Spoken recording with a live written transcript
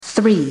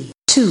3,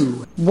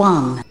 2,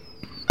 1.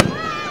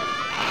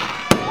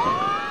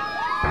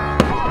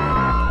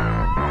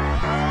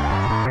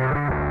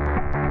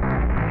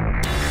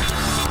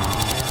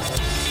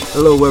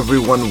 Hello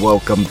everyone,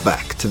 welcome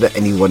back to the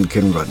Anyone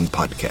Can Run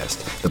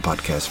podcast, the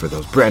podcast for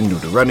those brand new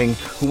to running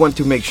who want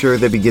to make sure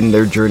they begin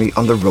their journey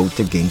on the road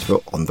to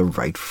Gainesville on the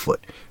right foot.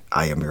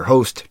 I am your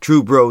host,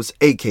 True Bros,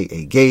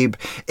 aka Gabe,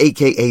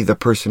 aka the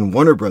person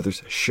Warner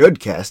Brothers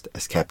should cast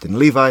as Captain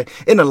Levi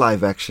in a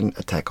live-action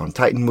Attack on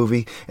Titan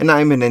movie, and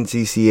I am an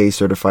NCCA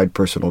certified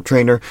personal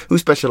trainer who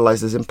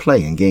specializes in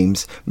playing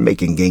games,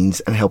 making gains,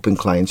 and helping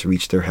clients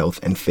reach their health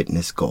and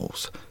fitness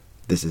goals.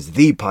 This is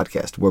the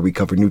podcast where we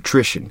cover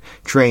nutrition,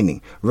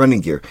 training,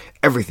 running gear,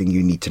 everything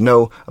you need to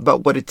know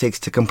about what it takes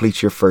to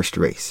complete your first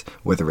race,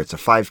 whether it's a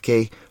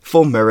 5K,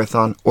 full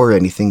marathon, or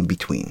anything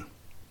between.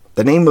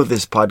 The name of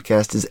this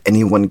podcast is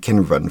Anyone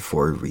Can Run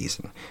for a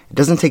reason. It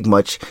doesn't take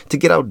much to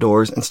get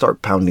outdoors and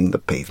start pounding the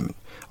pavement.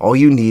 All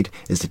you need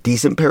is a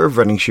decent pair of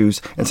running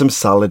shoes and some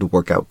solid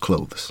workout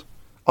clothes.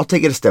 I'll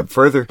take it a step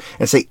further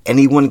and say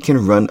anyone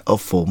can run a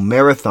full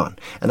marathon.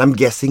 And I'm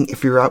guessing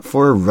if you're out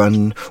for a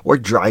run or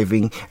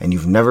driving and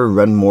you've never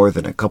run more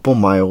than a couple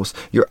miles,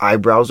 your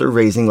eyebrows are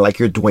raising like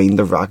you're Dwayne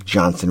 "The Rock"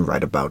 Johnson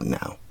right about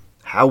now.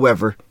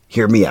 However,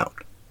 hear me out.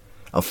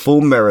 A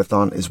full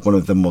marathon is one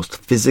of the most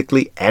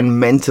physically and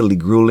mentally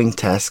grueling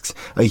tasks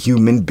a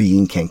human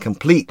being can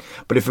complete.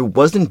 But if it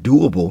wasn't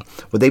doable,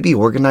 would they be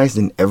organized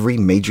in every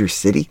major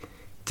city?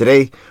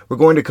 Today, we're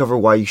going to cover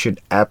why you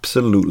should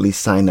absolutely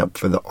sign up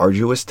for the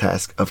arduous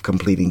task of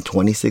completing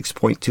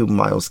 26.2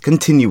 miles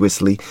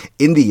continuously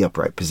in the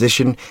upright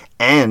position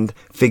and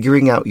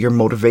figuring out your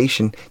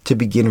motivation to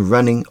begin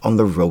running on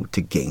the road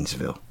to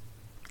Gainesville.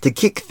 To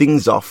kick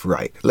things off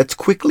right, let's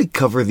quickly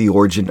cover the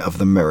origin of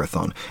the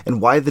marathon and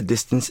why the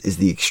distance is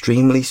the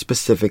extremely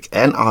specific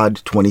and odd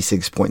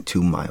 26.2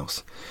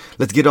 miles.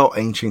 Let's get all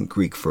ancient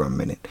Greek for a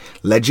minute.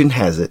 Legend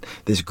has it,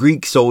 this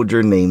Greek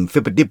soldier named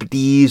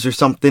Phidippides or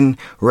something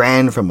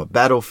ran from a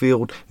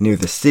battlefield near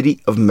the city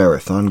of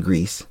Marathon,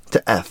 Greece,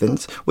 to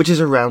Athens, which is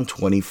around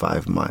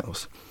 25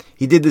 miles.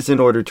 He did this in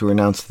order to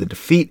announce the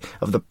defeat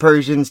of the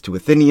Persians to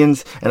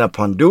Athenians, and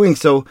upon doing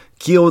so,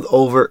 keeled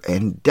over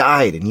and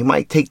died. And you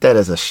might take that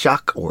as a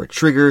shock or a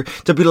trigger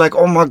to be like,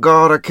 oh my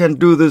god, I can't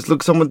do this,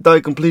 look, someone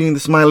died completing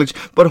this mileage.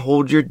 But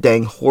hold your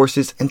dang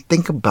horses and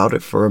think about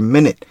it for a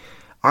minute.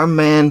 Our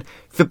man,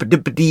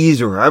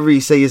 Phidippides, or however you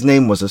say his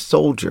name, was a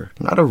soldier,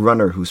 not a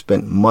runner who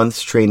spent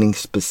months training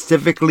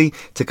specifically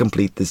to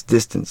complete this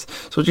distance.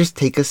 So just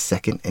take a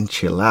second and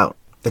chill out.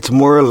 That's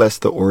more or less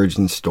the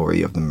origin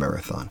story of the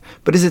marathon.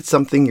 But is it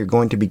something you're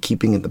going to be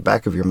keeping in the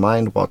back of your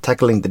mind while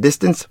tackling the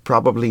distance?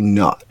 Probably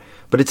not.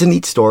 But it's a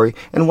neat story,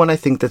 and one I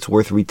think that's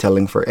worth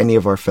retelling for any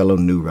of our fellow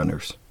new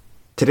runners.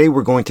 Today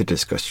we're going to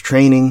discuss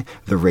training,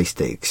 the race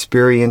day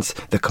experience,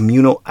 the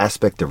communal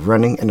aspect of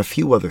running, and a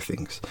few other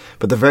things.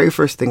 But the very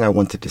first thing I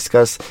want to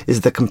discuss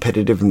is the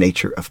competitive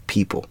nature of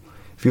people.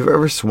 If you've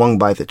ever swung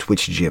by the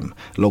Twitch gym,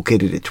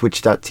 located at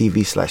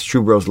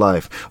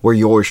twitch.tv/TrueBrosLive, where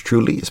yours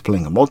truly is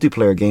playing a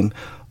multiplayer game,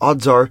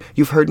 odds are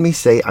you've heard me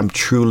say I'm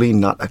truly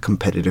not a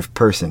competitive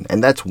person,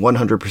 and that's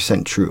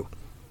 100% true.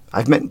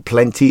 I've met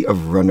plenty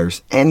of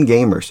runners and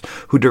gamers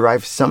who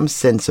derive some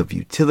sense of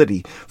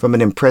utility from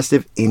an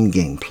impressive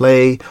in-game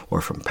play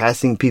or from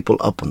passing people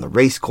up on the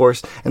race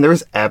course, and there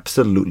is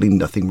absolutely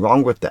nothing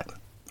wrong with that.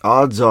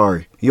 Odds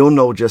are you'll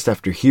know just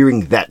after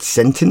hearing that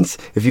sentence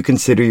if you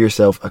consider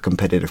yourself a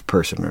competitive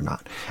person or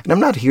not. And I'm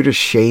not here to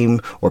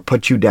shame or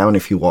put you down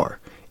if you are.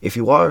 If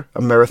you are,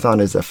 a marathon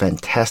is a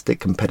fantastic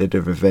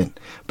competitive event.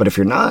 But if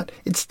you're not,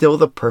 it's still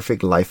the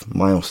perfect life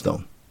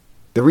milestone.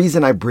 The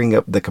reason I bring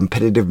up the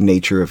competitive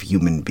nature of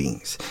human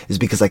beings is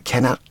because I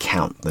cannot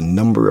count the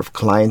number of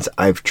clients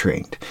I've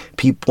trained,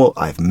 people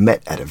I've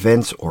met at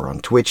events or on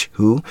Twitch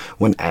who,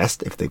 when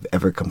asked if they've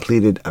ever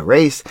completed a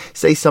race,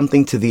 say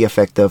something to the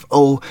effect of,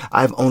 oh,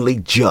 I've only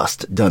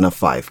just done a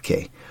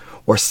 5K,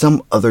 or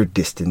some other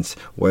distance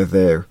where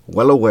they're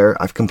well aware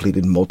I've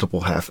completed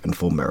multiple half and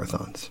full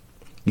marathons.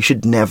 You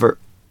should never,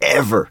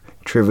 ever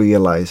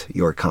trivialize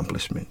your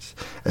accomplishments,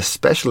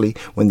 especially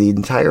when the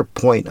entire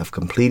point of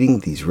completing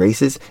these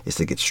races is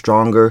to get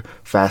stronger,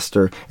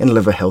 faster, and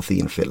live a healthy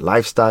and fit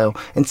lifestyle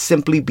and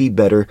simply be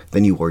better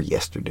than you were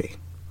yesterday.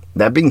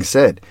 That being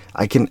said,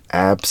 I can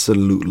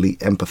absolutely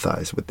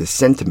empathize with this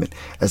sentiment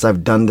as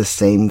I've done the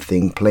same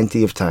thing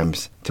plenty of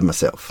times to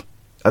myself.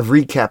 I've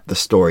recapped the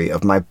story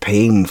of my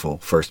painful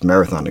first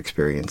marathon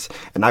experience,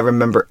 and I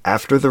remember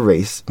after the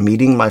race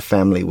meeting my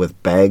family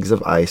with bags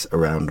of ice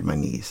around my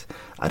knees.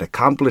 I'd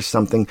accomplished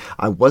something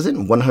I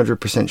wasn't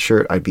 100%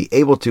 sure I'd be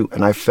able to,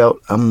 and I felt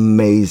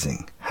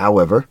amazing.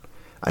 However,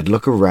 I'd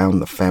look around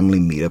the family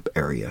meetup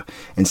area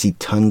and see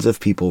tons of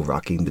people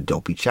rocking the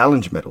Dopey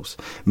Challenge medals,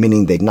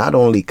 meaning they not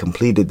only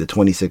completed the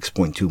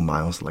 26.2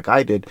 miles like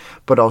I did,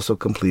 but also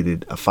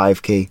completed a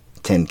 5K,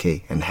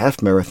 10K, and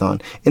half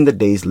marathon in the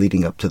days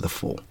leading up to the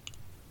full.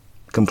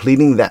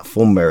 Completing that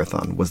full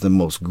marathon was the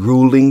most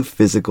grueling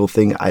physical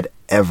thing I'd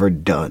ever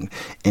done,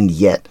 and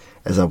yet,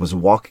 As I was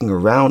walking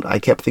around, I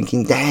kept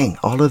thinking, dang,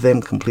 all of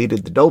them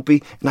completed the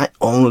Dopey, and I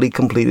only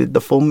completed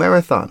the full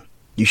marathon.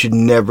 You should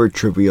never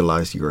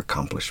trivialize your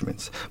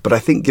accomplishments, but I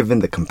think given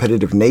the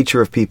competitive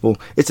nature of people,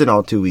 it's an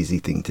all too easy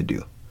thing to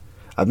do.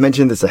 I've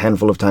mentioned this a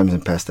handful of times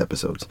in past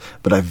episodes,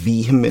 but I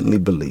vehemently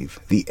believe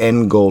the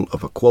end goal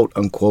of a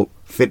quote-unquote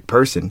fit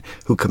person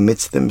who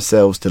commits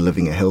themselves to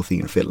living a healthy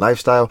and fit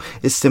lifestyle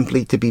is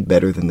simply to be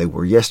better than they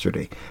were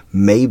yesterday.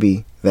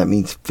 Maybe that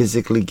means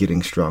physically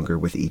getting stronger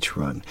with each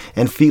run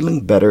and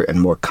feeling better and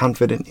more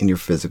confident in your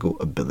physical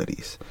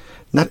abilities.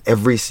 Not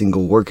every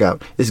single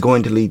workout is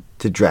going to lead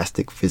to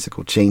drastic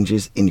physical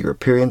changes in your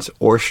appearance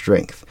or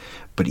strength,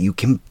 but you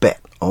can bet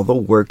all the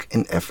work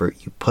and effort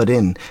you put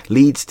in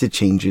leads to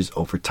changes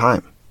over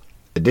time.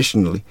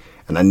 Additionally,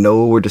 and I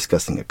know we're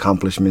discussing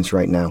accomplishments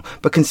right now,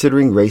 but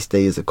considering race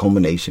day is a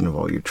culmination of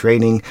all your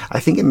training, I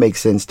think it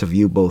makes sense to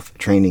view both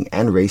training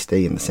and race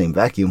day in the same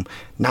vacuum.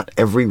 Not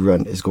every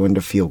run is going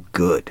to feel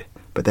good,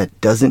 but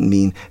that doesn't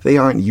mean they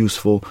aren't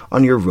useful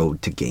on your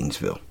road to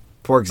Gainesville.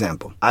 For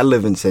example, I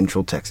live in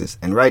Central Texas,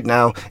 and right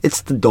now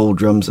it's the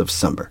doldrums of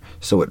summer,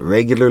 so it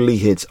regularly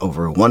hits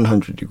over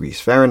 100 degrees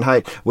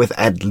Fahrenheit with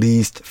at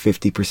least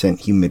 50%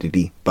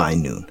 humidity by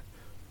noon.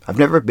 I've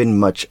never been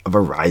much of a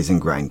rise and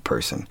grind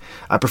person.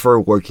 I prefer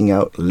working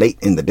out late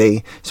in the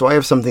day, so I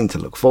have something to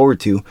look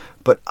forward to,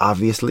 but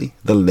obviously,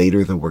 the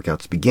later the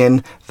workouts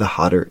begin, the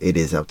hotter it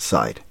is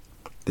outside.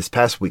 This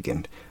past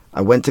weekend,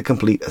 I went to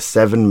complete a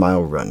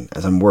 7-mile run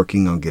as I'm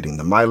working on getting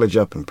the mileage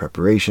up in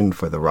preparation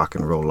for the Rock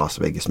and Roll Las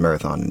Vegas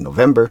Marathon in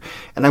November,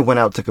 and I went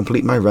out to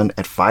complete my run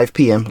at 5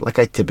 p.m. like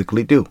I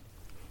typically do.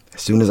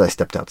 As soon as I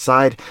stepped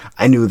outside,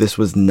 I knew this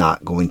was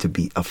not going to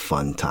be a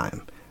fun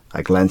time.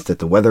 I glanced at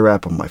the weather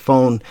app on my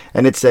phone,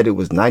 and it said it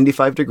was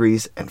 95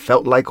 degrees and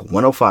felt like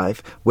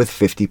 105 with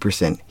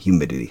 50%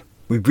 humidity.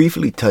 We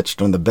briefly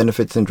touched on the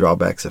benefits and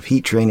drawbacks of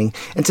heat training,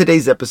 and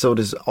today's episode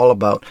is all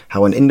about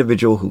how an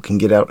individual who can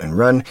get out and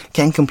run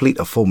can complete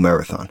a full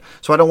marathon,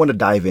 so I don't want to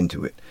dive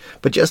into it.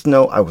 But just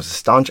know I was a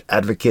staunch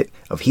advocate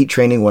of heat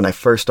training when I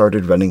first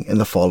started running in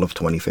the fall of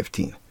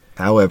 2015.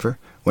 However,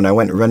 when I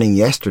went running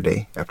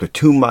yesterday, after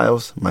 2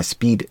 miles, my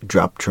speed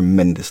dropped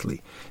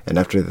tremendously, and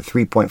after the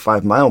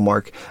 3.5 mile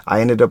mark, I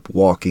ended up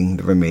walking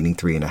the remaining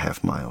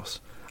 3.5 miles.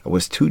 I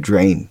was too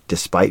drained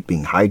despite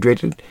being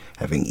hydrated,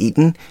 having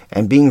eaten,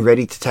 and being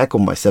ready to tackle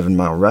my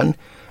 7-mile run,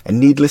 and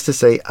needless to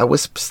say, I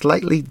was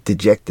slightly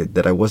dejected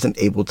that I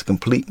wasn't able to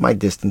complete my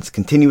distance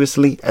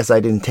continuously as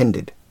I'd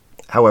intended.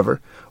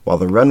 However, while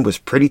the run was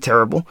pretty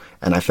terrible,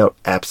 and I felt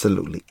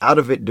absolutely out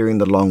of it during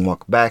the long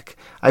walk back,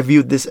 I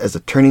viewed this as a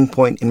turning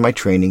point in my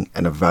training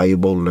and a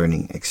valuable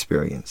learning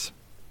experience.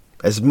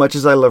 As much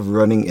as I love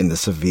running in the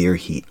severe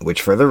heat,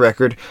 which for the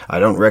record, I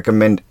don't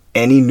recommend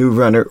any new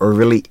runner or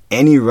really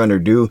any runner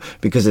do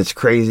because it's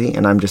crazy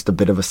and I'm just a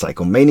bit of a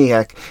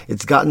psychomaniac,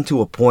 it's gotten to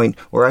a point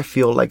where I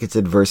feel like it's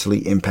adversely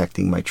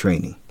impacting my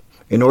training.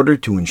 In order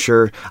to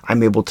ensure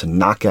I'm able to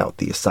knock out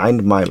the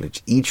assigned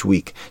mileage each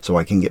week so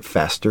I can get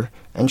faster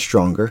and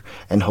stronger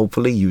and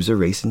hopefully use a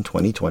race in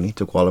 2020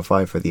 to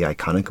qualify for the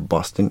iconic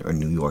Boston or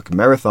New York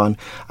Marathon,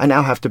 I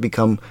now have to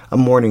become a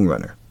morning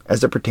runner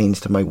as it pertains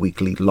to my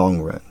weekly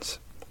long runs.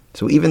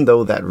 So even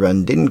though that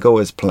run didn't go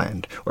as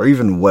planned, or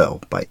even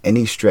well by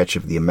any stretch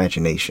of the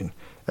imagination,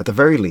 at the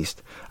very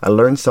least, I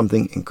learned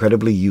something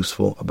incredibly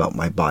useful about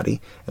my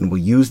body and will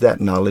use that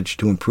knowledge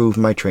to improve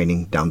my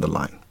training down the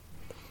line.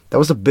 That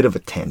was a bit of a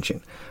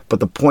tangent, but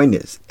the point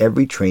is,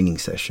 every training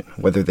session,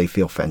 whether they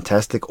feel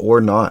fantastic or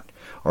not,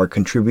 are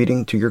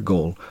contributing to your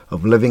goal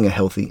of living a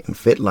healthy and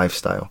fit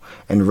lifestyle,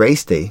 and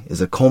race day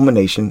is a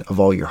culmination of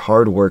all your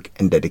hard work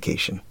and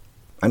dedication.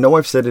 I know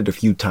I've said it a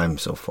few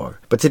times so far,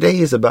 but today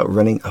is about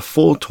running a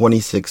full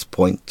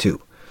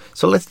 26.2.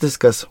 So let's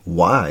discuss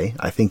why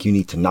I think you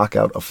need to knock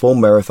out a full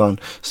marathon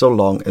so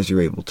long as you're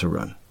able to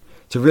run.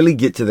 To really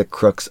get to the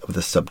crux of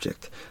the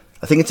subject,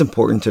 I think it's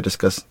important to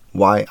discuss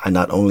why I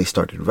not only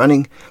started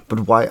running,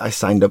 but why I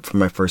signed up for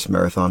my first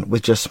marathon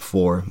with just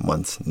 4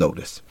 months'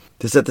 notice.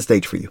 To set the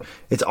stage for you,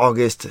 it's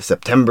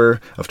September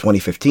of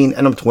 2015,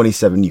 and I'm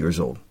 27 years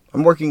old.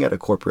 I'm working at a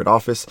corporate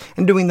office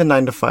and doing the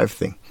 9-to-5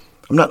 thing.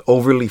 I'm not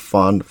overly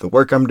fond of the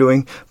work I'm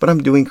doing, but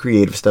I'm doing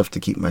creative stuff to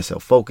keep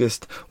myself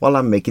focused while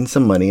I'm making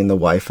some money and the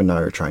wife and I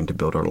are trying to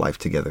build our life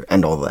together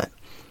and all that.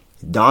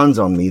 It dawns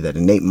on me that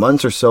in 8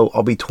 months or so,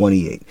 I'll be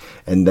 28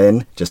 and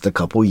then just a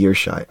couple years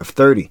shy of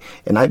 30,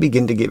 and I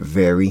begin to get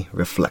very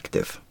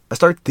reflective. I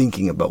start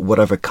thinking about what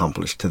I've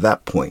accomplished to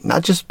that point,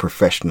 not just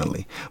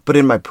professionally, but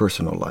in my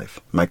personal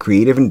life, my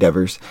creative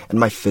endeavors, and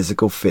my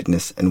physical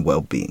fitness and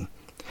well-being.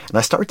 And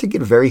I start to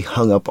get very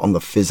hung up on the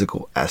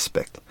physical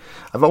aspect.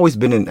 I've always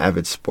been an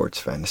avid sports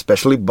fan,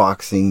 especially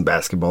boxing,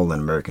 basketball,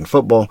 and American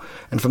football,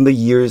 and from the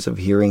years of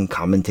hearing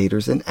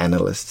commentators and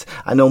analysts,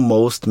 I know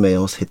most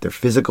males hit their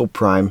physical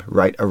prime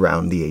right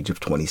around the age of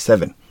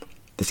 27.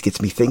 This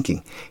gets me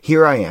thinking,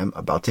 here I am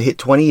about to hit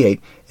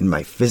 28 in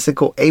my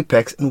physical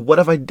apex, and what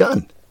have I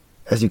done?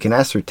 As you can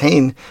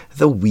ascertain,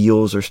 the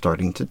wheels are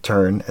starting to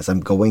turn as I'm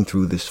going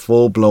through this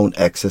full-blown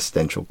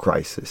existential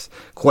crisis,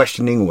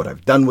 questioning what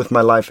I've done with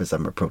my life as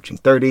I'm approaching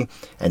 30,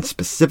 and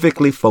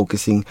specifically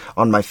focusing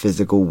on my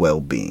physical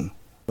well-being.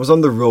 I was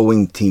on the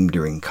rowing team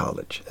during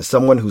college. As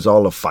someone who's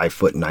all of 5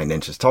 foot 9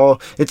 inches tall,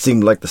 it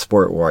seemed like the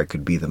sport where I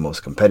could be the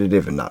most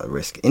competitive and not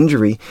risk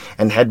injury,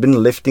 and had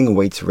been lifting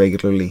weights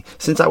regularly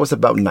since I was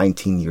about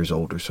 19 years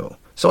old or so.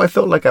 So I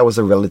felt like I was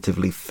a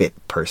relatively fit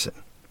person.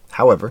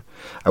 However,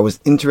 I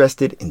was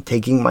interested in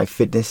taking my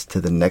fitness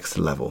to the next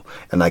level,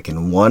 and I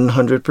can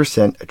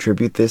 100%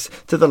 attribute this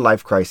to the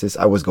life crisis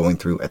I was going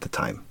through at the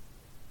time.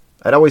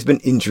 I'd always been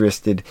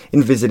interested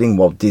in visiting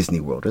Walt Disney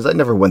World, as I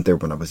never went there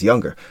when I was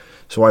younger.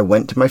 So I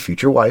went to my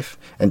future wife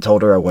and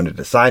told her I wanted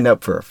to sign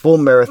up for a full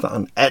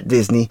marathon at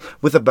Disney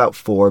with about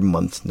 4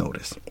 months'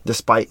 notice,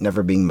 despite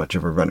never being much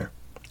of a runner.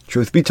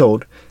 Truth be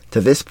told, to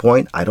this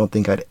point, I don't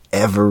think I'd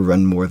ever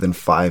run more than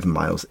 5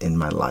 miles in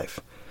my life.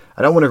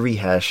 I don't want to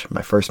rehash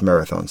my first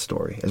marathon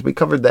story, as we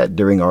covered that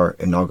during our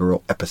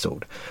inaugural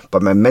episode,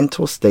 but my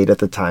mental state at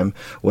the time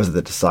was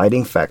the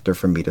deciding factor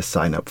for me to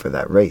sign up for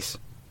that race.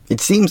 It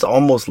seems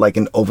almost like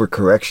an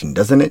overcorrection,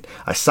 doesn't it?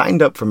 I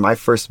signed up for my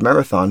first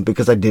marathon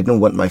because I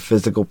didn't want my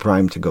physical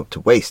prime to go to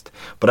waste,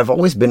 but I've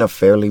always been a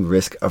fairly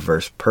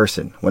risk-averse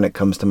person when it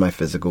comes to my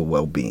physical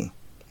well-being.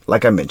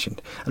 Like I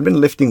mentioned, I'd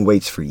been lifting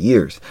weights for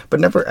years,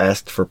 but never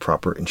asked for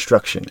proper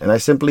instruction, and I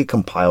simply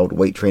compiled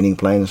weight training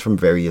plans from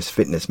various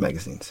fitness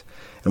magazines.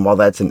 And while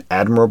that's an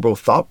admirable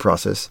thought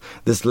process,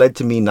 this led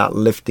to me not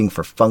lifting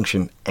for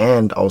function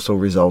and also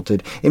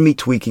resulted in me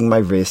tweaking my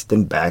wrist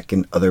and back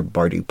and other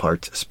body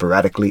parts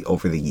sporadically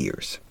over the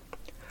years.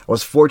 I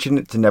was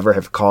fortunate to never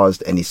have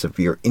caused any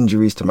severe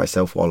injuries to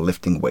myself while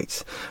lifting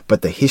weights,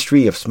 but the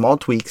history of small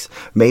tweaks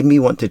made me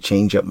want to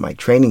change up my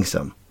training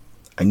some.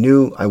 I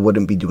knew I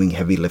wouldn't be doing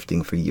heavy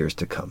lifting for years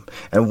to come,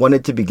 and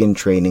wanted to begin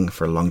training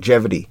for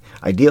longevity,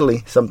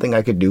 ideally something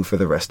I could do for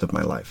the rest of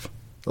my life.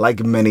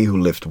 Like many who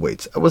lift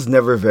weights, I was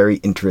never very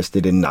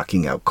interested in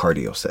knocking out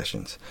cardio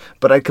sessions,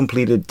 but I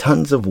completed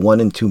tons of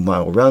 1 and 2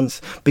 mile runs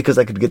because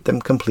I could get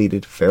them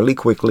completed fairly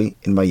quickly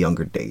in my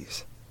younger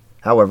days.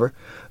 However,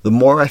 the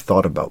more I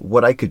thought about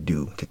what I could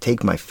do to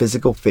take my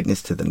physical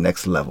fitness to the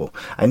next level,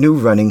 I knew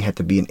running had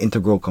to be an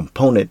integral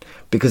component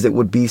because it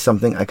would be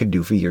something I could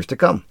do for years to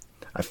come.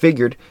 I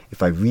figured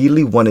if I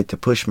really wanted to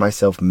push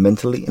myself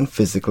mentally and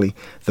physically,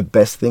 the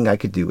best thing I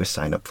could do is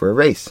sign up for a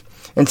race.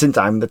 And since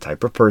I'm the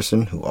type of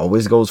person who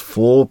always goes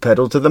full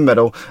pedal to the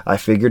metal, I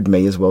figured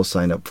may as well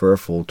sign up for a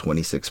full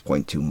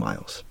 26.2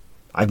 miles.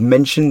 I've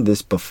mentioned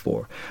this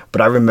before,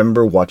 but I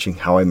remember watching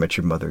How I Met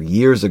Your Mother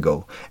years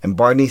ago, and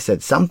Barney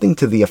said something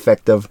to the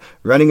effect of,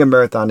 "Running a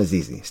marathon is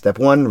easy. Step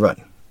 1,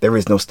 run. There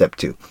is no step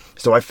 2.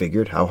 So I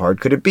figured, how hard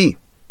could it be?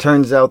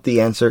 Turns out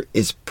the answer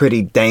is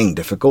pretty dang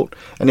difficult,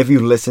 and if you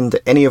listen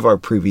to any of our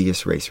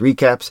previous race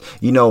recaps,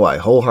 you know I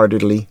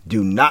wholeheartedly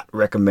do not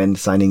recommend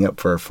signing up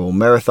for a full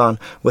marathon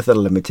with a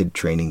limited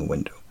training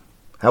window.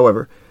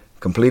 However,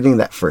 completing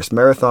that first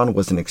marathon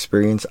was an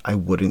experience I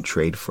wouldn't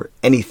trade for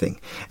anything,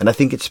 and I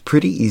think it's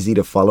pretty easy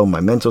to follow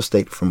my mental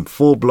state from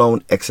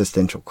full-blown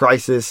existential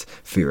crisis,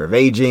 fear of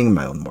aging,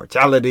 my own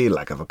mortality,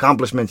 lack of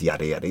accomplishment,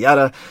 yada yada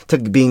yada, to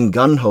being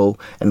gung-ho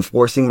and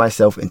forcing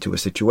myself into a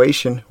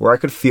situation where I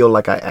could feel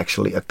like I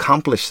actually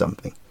accomplished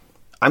something.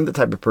 I'm the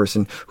type of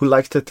person who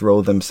likes to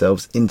throw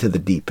themselves into the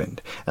deep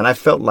end, and I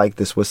felt like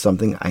this was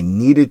something I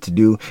needed to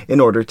do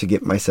in order to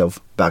get myself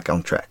back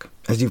on track.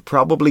 As you've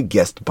probably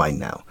guessed by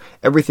now,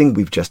 everything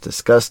we've just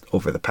discussed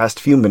over the past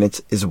few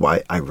minutes is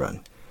why I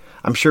run.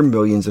 I'm sure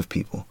millions of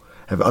people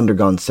have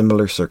undergone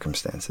similar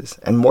circumstances,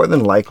 and more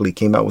than likely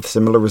came out with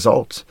similar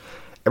results.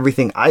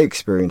 Everything I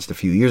experienced a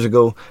few years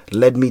ago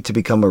led me to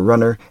become a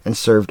runner and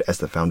served as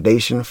the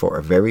foundation for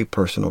a very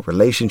personal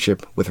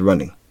relationship with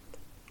running.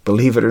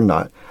 Believe it or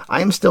not,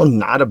 I am still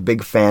not a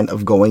big fan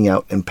of going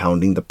out and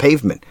pounding the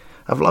pavement.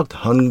 I've logged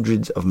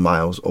hundreds of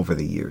miles over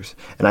the years,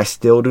 and I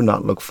still do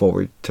not look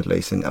forward to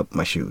lacing up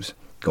my shoes,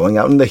 going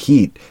out in the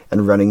heat,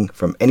 and running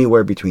from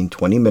anywhere between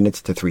 20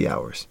 minutes to 3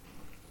 hours.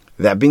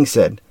 That being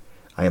said,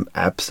 I am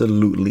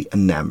absolutely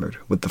enamored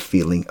with the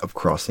feeling of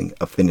crossing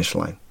a finish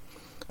line.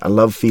 I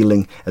love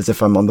feeling as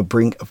if I'm on the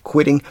brink of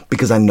quitting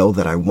because I know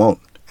that I won't,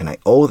 and I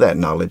owe that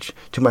knowledge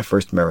to my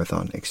first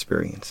marathon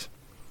experience.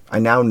 I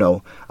now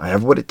know I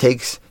have what it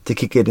takes to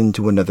kick it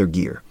into another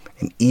gear,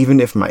 and even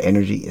if my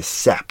energy is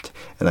sapped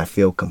and I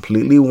feel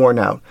completely worn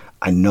out,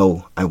 I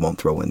know I won't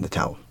throw in the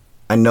towel.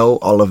 I know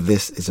all of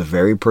this is a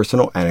very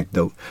personal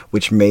anecdote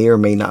which may or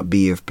may not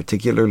be of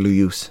particular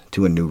use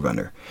to a new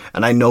runner,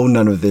 and I know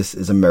none of this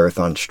is a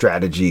marathon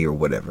strategy or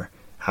whatever.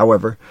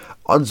 However,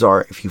 odds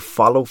are if you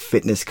follow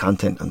fitness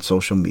content on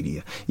social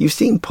media, you've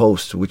seen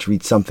posts which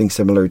read something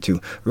similar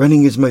to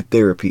 "running is my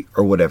therapy"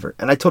 or whatever,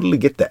 and I totally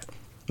get that.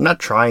 I'm not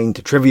trying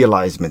to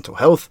trivialize mental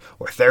health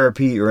or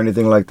therapy or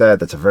anything like that.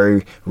 That's a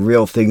very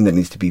real thing that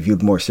needs to be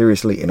viewed more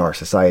seriously in our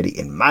society,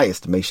 in my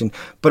estimation.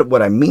 But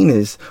what I mean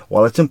is,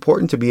 while it's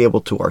important to be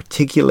able to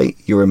articulate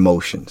your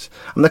emotions,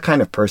 I'm the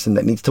kind of person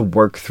that needs to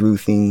work through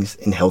things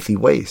in healthy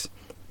ways.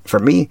 For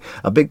me,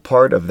 a big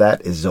part of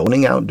that is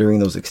zoning out during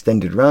those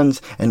extended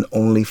runs and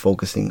only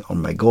focusing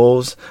on my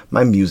goals,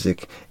 my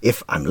music,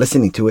 if I'm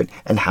listening to it,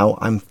 and how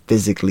I'm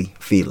physically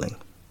feeling.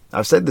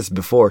 I've said this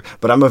before,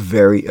 but I'm a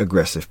very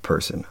aggressive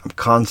person. I'm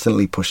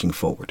constantly pushing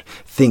forward,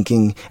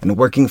 thinking and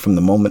working from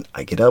the moment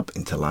I get up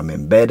until I'm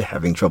in bed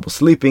having trouble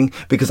sleeping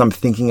because I'm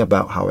thinking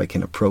about how I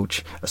can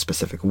approach a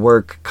specific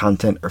work,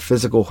 content, or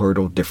physical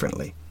hurdle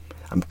differently.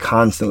 I'm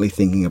constantly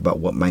thinking about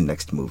what my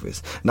next move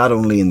is, not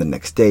only in the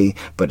next day,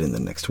 but in the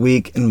next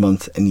week and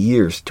months and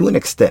years to an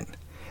extent.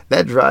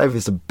 That drive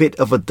is a bit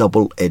of a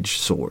double-edged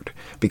sword,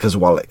 because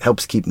while it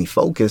helps keep me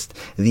focused,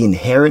 the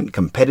inherent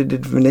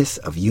competitiveness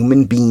of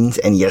human beings,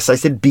 and yes, I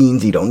said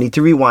beans, you don't need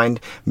to rewind,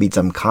 means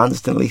I'm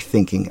constantly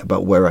thinking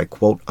about where I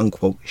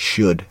quote-unquote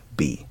should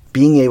be.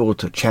 Being able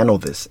to channel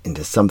this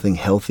into something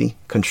healthy,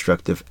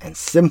 constructive, and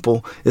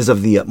simple is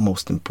of the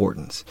utmost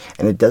importance,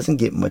 and it doesn't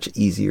get much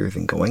easier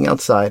than going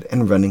outside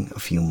and running a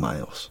few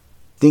miles.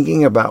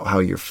 Thinking about how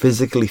you're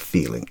physically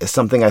feeling is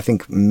something I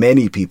think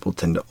many people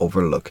tend to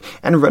overlook,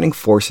 and running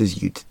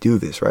forces you to do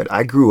this, right?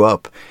 I grew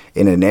up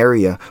in an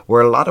area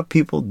where a lot of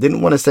people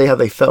didn't want to say how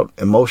they felt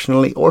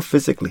emotionally or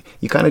physically.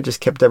 You kind of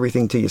just kept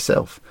everything to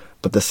yourself.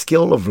 But the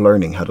skill of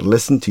learning how to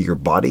listen to your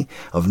body,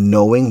 of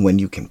knowing when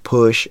you can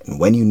push and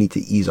when you need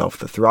to ease off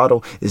the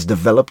throttle, is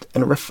developed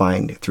and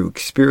refined through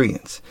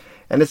experience.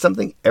 And it's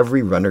something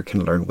every runner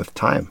can learn with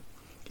time.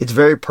 It's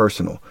very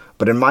personal,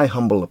 but in my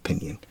humble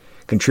opinion,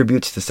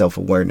 contributes to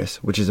self-awareness,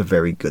 which is a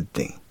very good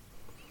thing.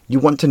 You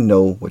want to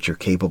know what you're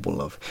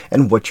capable of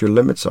and what your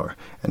limits are,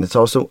 and it's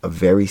also a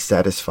very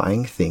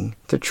satisfying thing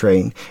to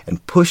train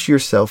and push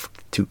yourself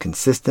to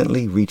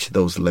consistently reach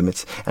those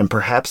limits and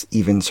perhaps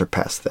even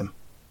surpass them.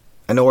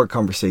 I know our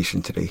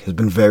conversation today has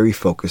been very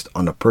focused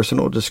on a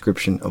personal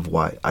description of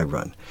why I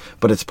run,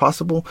 but it's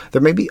possible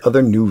there may be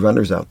other new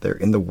runners out there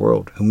in the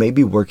world who may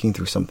be working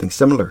through something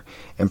similar,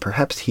 and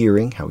perhaps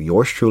hearing how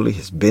yours truly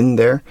has been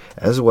there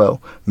as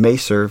well may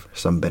serve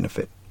some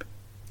benefit.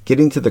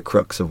 Getting to the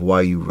crux of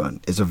why you run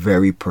is a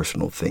very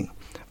personal thing,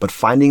 but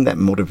finding that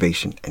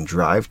motivation and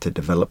drive to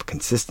develop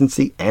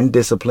consistency and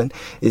discipline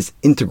is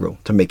integral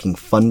to making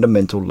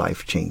fundamental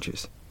life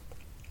changes.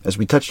 As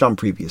we touched on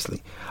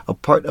previously, a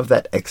part of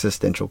that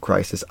existential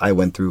crisis I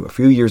went through a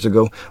few years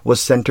ago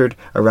was centered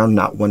around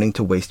not wanting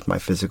to waste my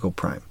physical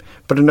prime.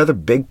 But another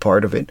big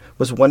part of it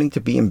was wanting to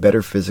be in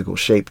better physical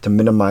shape to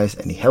minimize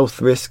any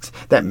health risks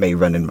that may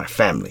run in my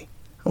family.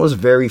 I was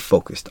very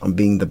focused on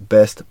being the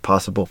best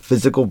possible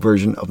physical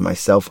version of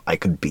myself I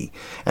could be,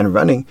 and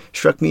running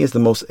struck me as the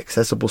most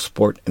accessible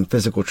sport and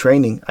physical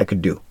training I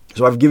could do.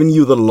 So I've given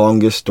you the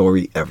longest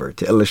story ever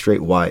to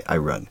illustrate why I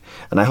run,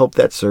 and I hope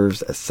that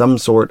serves as some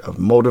sort of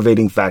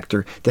motivating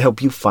factor to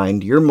help you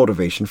find your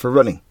motivation for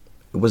running.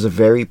 It was a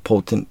very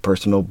potent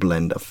personal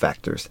blend of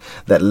factors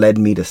that led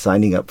me to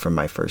signing up for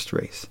my first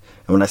race.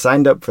 And when I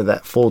signed up for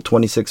that full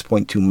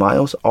 26.2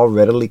 miles, I'll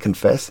readily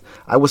confess,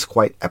 I was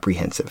quite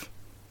apprehensive.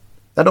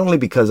 Not only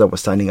because I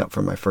was signing up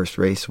for my first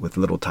race with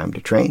little time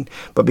to train,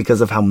 but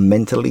because of how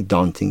mentally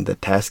daunting the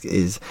task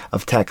is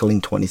of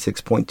tackling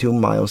 26.2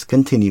 miles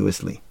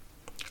continuously.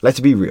 Let's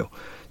be real.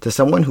 To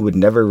someone who had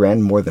never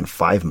ran more than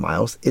 5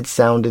 miles, it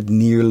sounded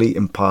nearly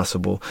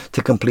impossible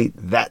to complete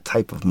that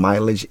type of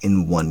mileage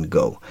in one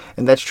go.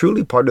 And that's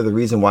truly part of the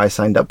reason why I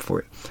signed up for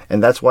it.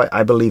 And that's why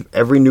I believe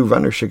every new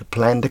runner should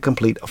plan to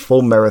complete a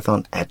full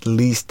marathon at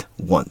least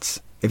once.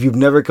 If you've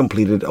never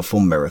completed a full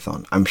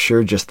marathon, I'm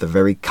sure just the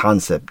very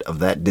concept of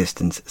that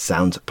distance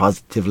sounds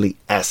positively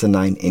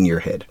asinine in your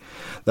head.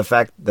 The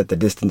fact that the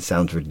distance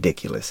sounds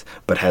ridiculous,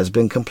 but has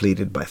been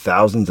completed by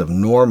thousands of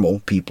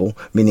normal people,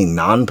 meaning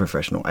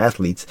non-professional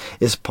athletes,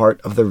 is part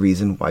of the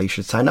reason why you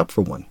should sign up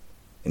for one.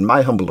 In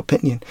my humble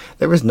opinion,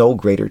 there is no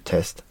greater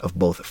test of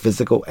both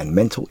physical and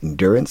mental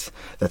endurance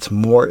that's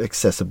more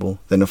accessible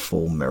than a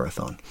full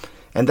marathon.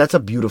 And that's a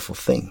beautiful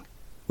thing.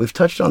 We've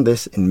touched on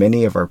this in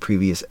many of our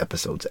previous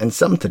episodes, and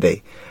some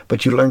today,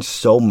 but you learn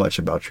so much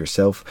about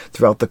yourself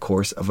throughout the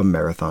course of a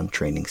marathon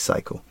training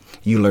cycle.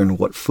 You learn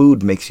what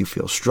food makes you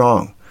feel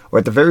strong, or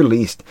at the very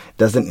least,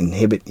 doesn't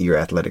inhibit your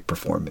athletic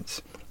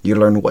performance. You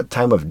learn what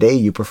time of day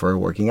you prefer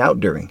working out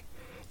during.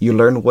 You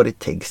learn what it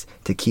takes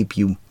to keep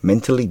you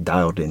mentally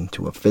dialed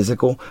into a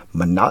physical,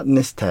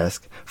 monotonous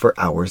task for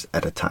hours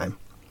at a time.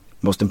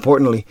 Most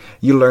importantly,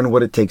 you learn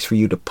what it takes for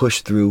you to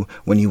push through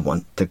when you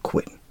want to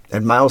quit.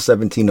 At mile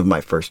 17 of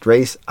my first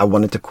race, I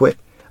wanted to quit.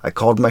 I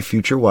called my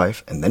future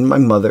wife and then my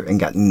mother and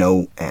got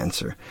no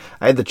answer.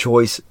 I had the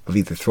choice of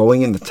either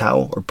throwing in the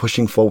towel or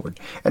pushing forward,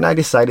 and I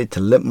decided to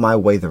limp my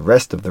way the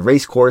rest of the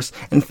race course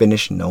and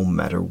finish no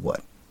matter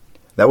what.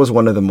 That was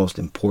one of the most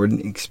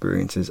important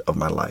experiences of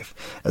my life,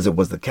 as it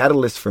was the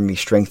catalyst for me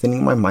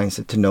strengthening my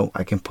mindset to know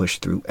I can push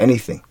through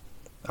anything.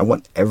 I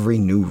want every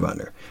new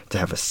runner to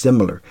have a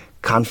similar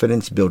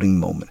confidence-building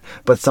moment,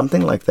 but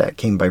something like that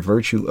came by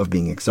virtue of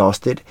being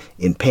exhausted,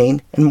 in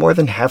pain, and more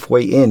than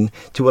halfway in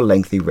to a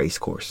lengthy race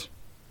course.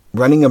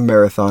 Running a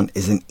marathon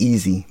isn't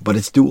easy, but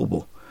it's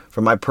doable.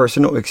 From my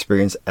personal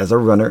experience as a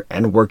runner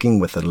and working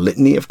with a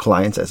litany of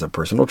clients as a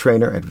personal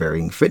trainer at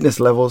varying fitness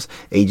levels,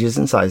 ages,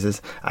 and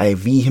sizes, I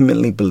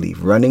vehemently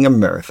believe running a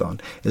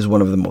marathon is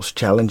one of the most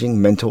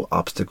challenging mental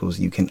obstacles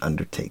you can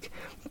undertake,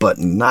 but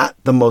not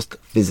the most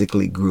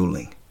physically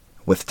grueling.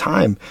 With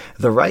time,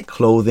 the right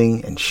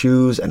clothing and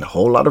shoes and a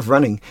whole lot of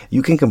running,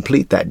 you can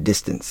complete that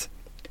distance.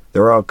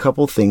 There are a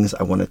couple things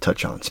I want to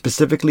touch on,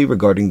 specifically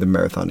regarding the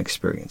marathon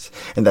experience,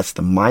 and that's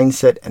the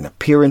mindset and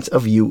appearance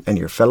of you and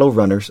your fellow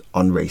runners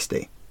on race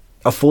day.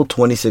 A full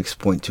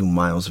 26.2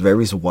 miles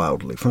varies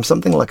wildly from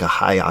something like a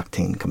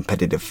high-octane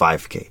competitive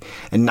 5K,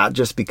 and not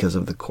just because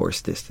of the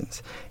course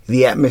distance.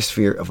 The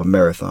atmosphere of a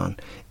marathon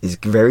is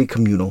very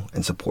communal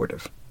and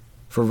supportive.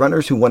 For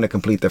runners who want to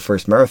complete their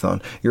first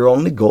marathon, your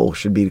only goal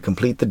should be to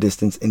complete the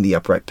distance in the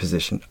upright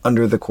position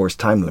under the course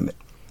time limit.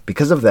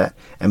 Because of that,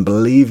 and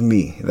believe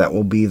me, that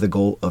will be the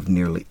goal of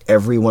nearly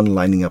everyone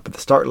lining up at the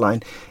start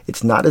line,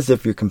 it's not as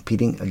if you're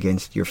competing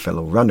against your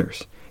fellow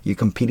runners. You're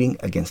competing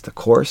against a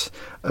course,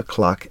 a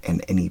clock,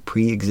 and any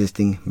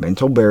pre-existing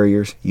mental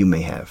barriers you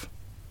may have.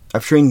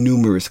 I've trained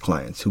numerous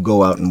clients who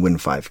go out and win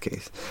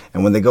 5Ks,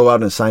 and when they go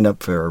out and sign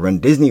up for a Run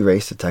Disney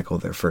race to tackle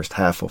their first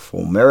half of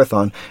full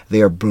marathon,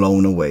 they are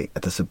blown away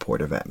at the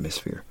supportive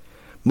atmosphere.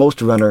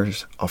 Most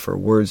runners offer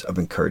words of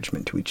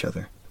encouragement to each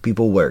other.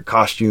 People wear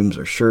costumes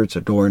or shirts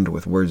adorned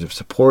with words of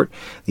support.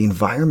 The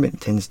environment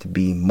tends to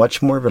be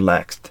much more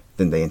relaxed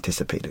than they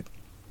anticipated.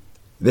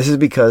 This is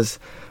because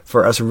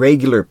for us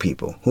regular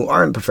people who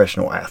aren't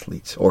professional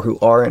athletes or who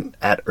aren't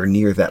at or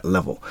near that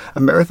level, a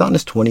marathon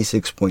is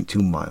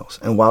 26.2 miles.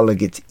 And while it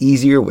gets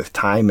easier with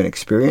time and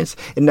experience,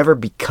 it never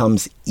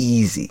becomes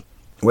easy.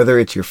 Whether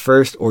it's your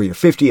first or your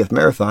 50th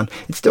marathon,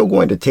 it's still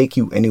going to take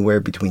you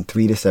anywhere between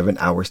 3 to 7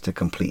 hours to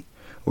complete.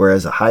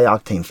 Whereas a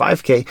high-octane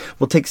 5K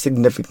will take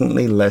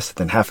significantly less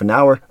than half an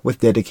hour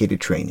with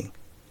dedicated training.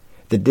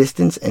 The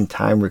distance and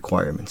time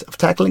requirements of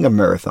tackling a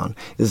marathon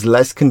is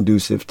less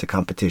conducive to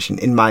competition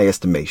in my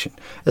estimation,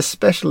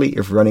 especially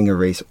if running a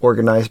race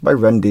organized by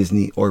Run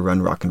Disney or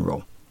Run Rock and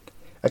Roll.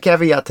 A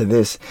caveat to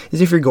this is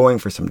if you're going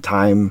for some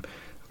time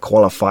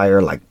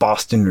qualifier like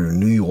Boston or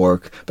New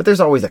York, but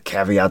there's always a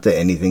caveat to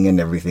anything and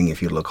everything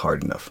if you look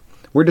hard enough.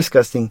 We're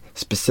discussing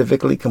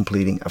specifically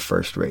completing a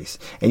first race,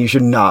 and you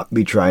should not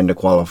be trying to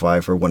qualify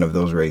for one of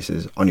those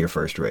races on your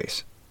first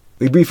race.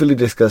 We briefly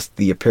discussed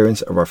the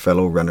appearance of our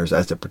fellow runners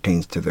as it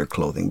pertains to their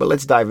clothing, but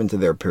let's dive into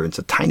their appearance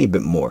a tiny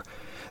bit more.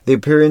 The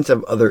appearance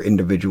of other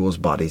individuals'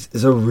 bodies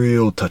is a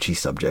real touchy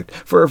subject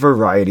for a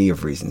variety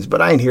of reasons,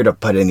 but I ain't here to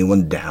put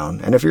anyone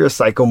down, and if you're a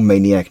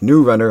psychomaniac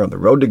new runner on the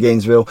road to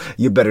Gainesville,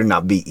 you better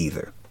not be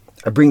either.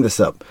 I bring this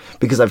up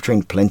because I've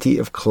trained plenty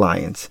of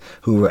clients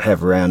who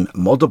have ran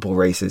multiple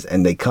races,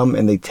 and they come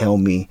and they tell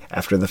me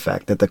after the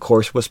fact that the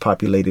course was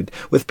populated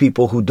with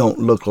people who don't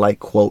look like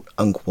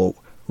quote-unquote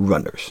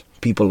runners.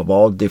 People of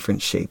all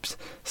different shapes,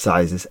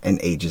 sizes, and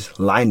ages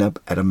line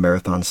up at a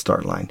marathon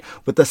start line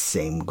with the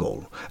same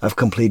goal of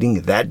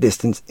completing that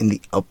distance in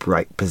the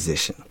upright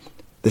position.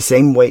 The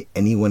same way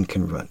anyone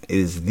can run. It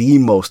is the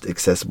most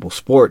accessible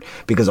sport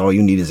because all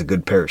you need is a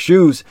good pair of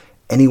shoes.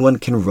 Anyone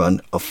can run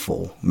a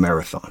full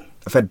marathon.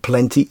 I've had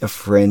plenty of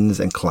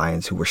friends and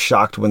clients who were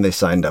shocked when they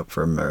signed up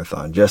for a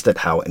marathon just at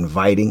how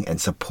inviting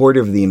and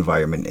supportive the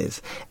environment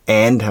is,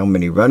 and how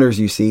many runners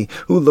you see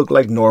who look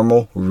like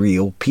normal,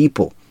 real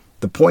people.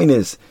 The point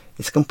is,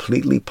 it's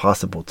completely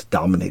possible to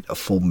dominate a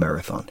full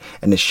marathon,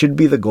 and it should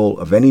be the goal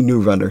of any new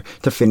runner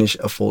to finish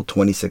a full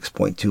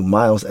 26.2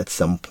 miles at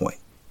some point.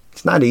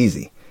 It's not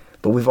easy,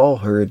 but we've all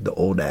heard the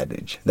old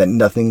adage that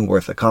nothing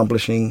worth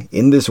accomplishing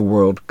in this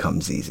world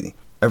comes easy.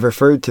 I've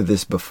referred to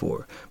this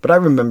before, but I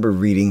remember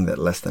reading that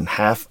less than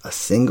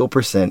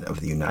 0.5% of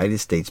the United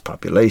States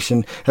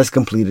population has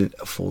completed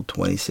a full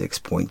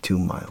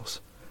 26.2 miles.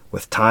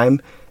 With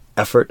time,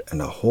 effort,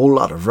 and a whole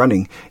lot of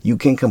running, you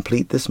can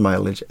complete this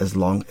mileage as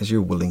long as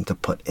you're willing to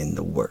put in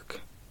the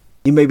work.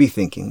 You may be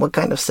thinking, what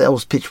kind of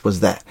sales pitch was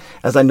that?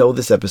 As I know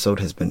this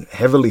episode has been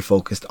heavily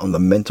focused on the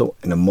mental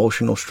and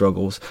emotional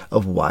struggles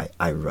of why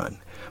I run.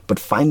 But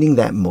finding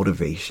that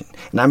motivation,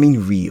 and I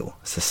mean real,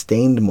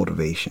 sustained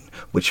motivation,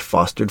 which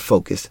fostered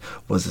focus,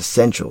 was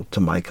essential to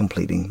my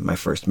completing my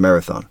first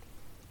marathon.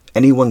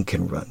 Anyone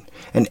can run,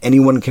 and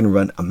anyone can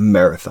run a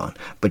marathon,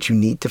 but you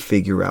need to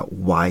figure out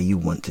why you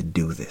want to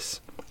do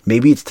this.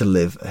 Maybe it's to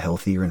live a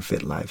healthier and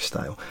fit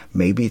lifestyle.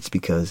 Maybe it's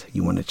because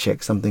you want to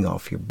check something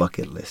off your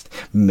bucket list.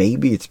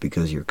 Maybe it's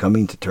because you're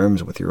coming to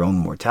terms with your own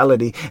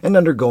mortality and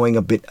undergoing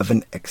a bit of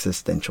an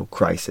existential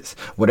crisis.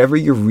 Whatever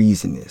your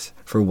reason is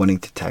for wanting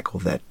to tackle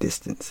that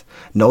distance,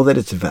 know that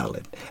it's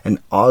valid, and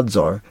odds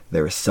are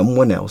there is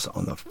someone else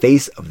on the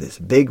face of this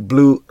big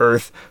blue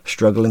earth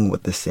struggling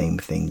with the same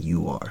thing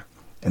you are.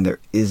 And there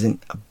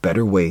isn't a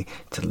better way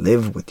to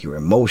live with your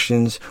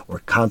emotions or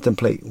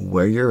contemplate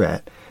where you're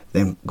at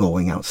than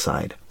going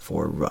outside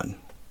for a run.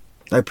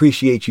 I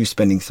appreciate you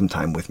spending some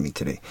time with me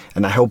today,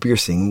 and I hope you're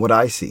seeing what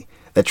I see,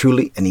 that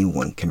truly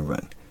anyone can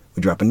run.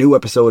 We drop a new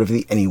episode of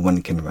the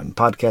Anyone Can Run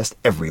podcast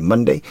every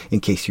Monday in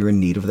case you're in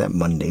need of that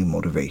Monday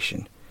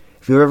motivation.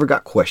 If you've ever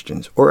got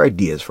questions or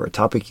ideas for a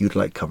topic you'd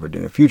like covered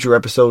in a future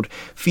episode,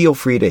 feel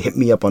free to hit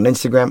me up on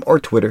Instagram or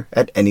Twitter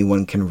at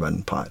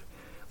AnyoneCanRunPod.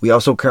 We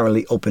also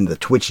currently opened the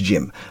Twitch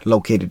Gym,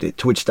 located at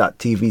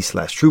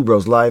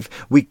twitch.tv/TrueBrosLive,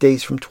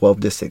 weekdays from 12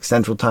 to 6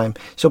 Central Time,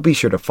 so be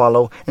sure to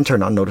follow and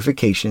turn on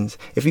notifications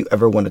if you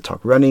ever want to talk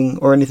running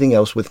or anything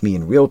else with me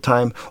in real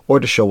time, or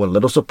to show a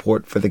little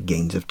support for the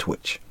gains of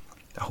Twitch.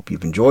 I hope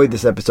you've enjoyed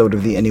this episode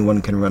of the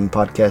Anyone Can Run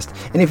podcast,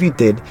 and if you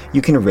did,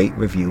 you can rate,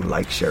 review,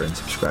 like, share, and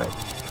subscribe.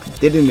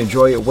 If you didn't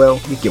enjoy it,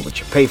 well, you get what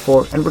you pay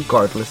for, and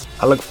regardless,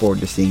 I look forward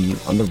to seeing you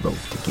on the road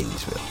to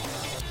Gainesville.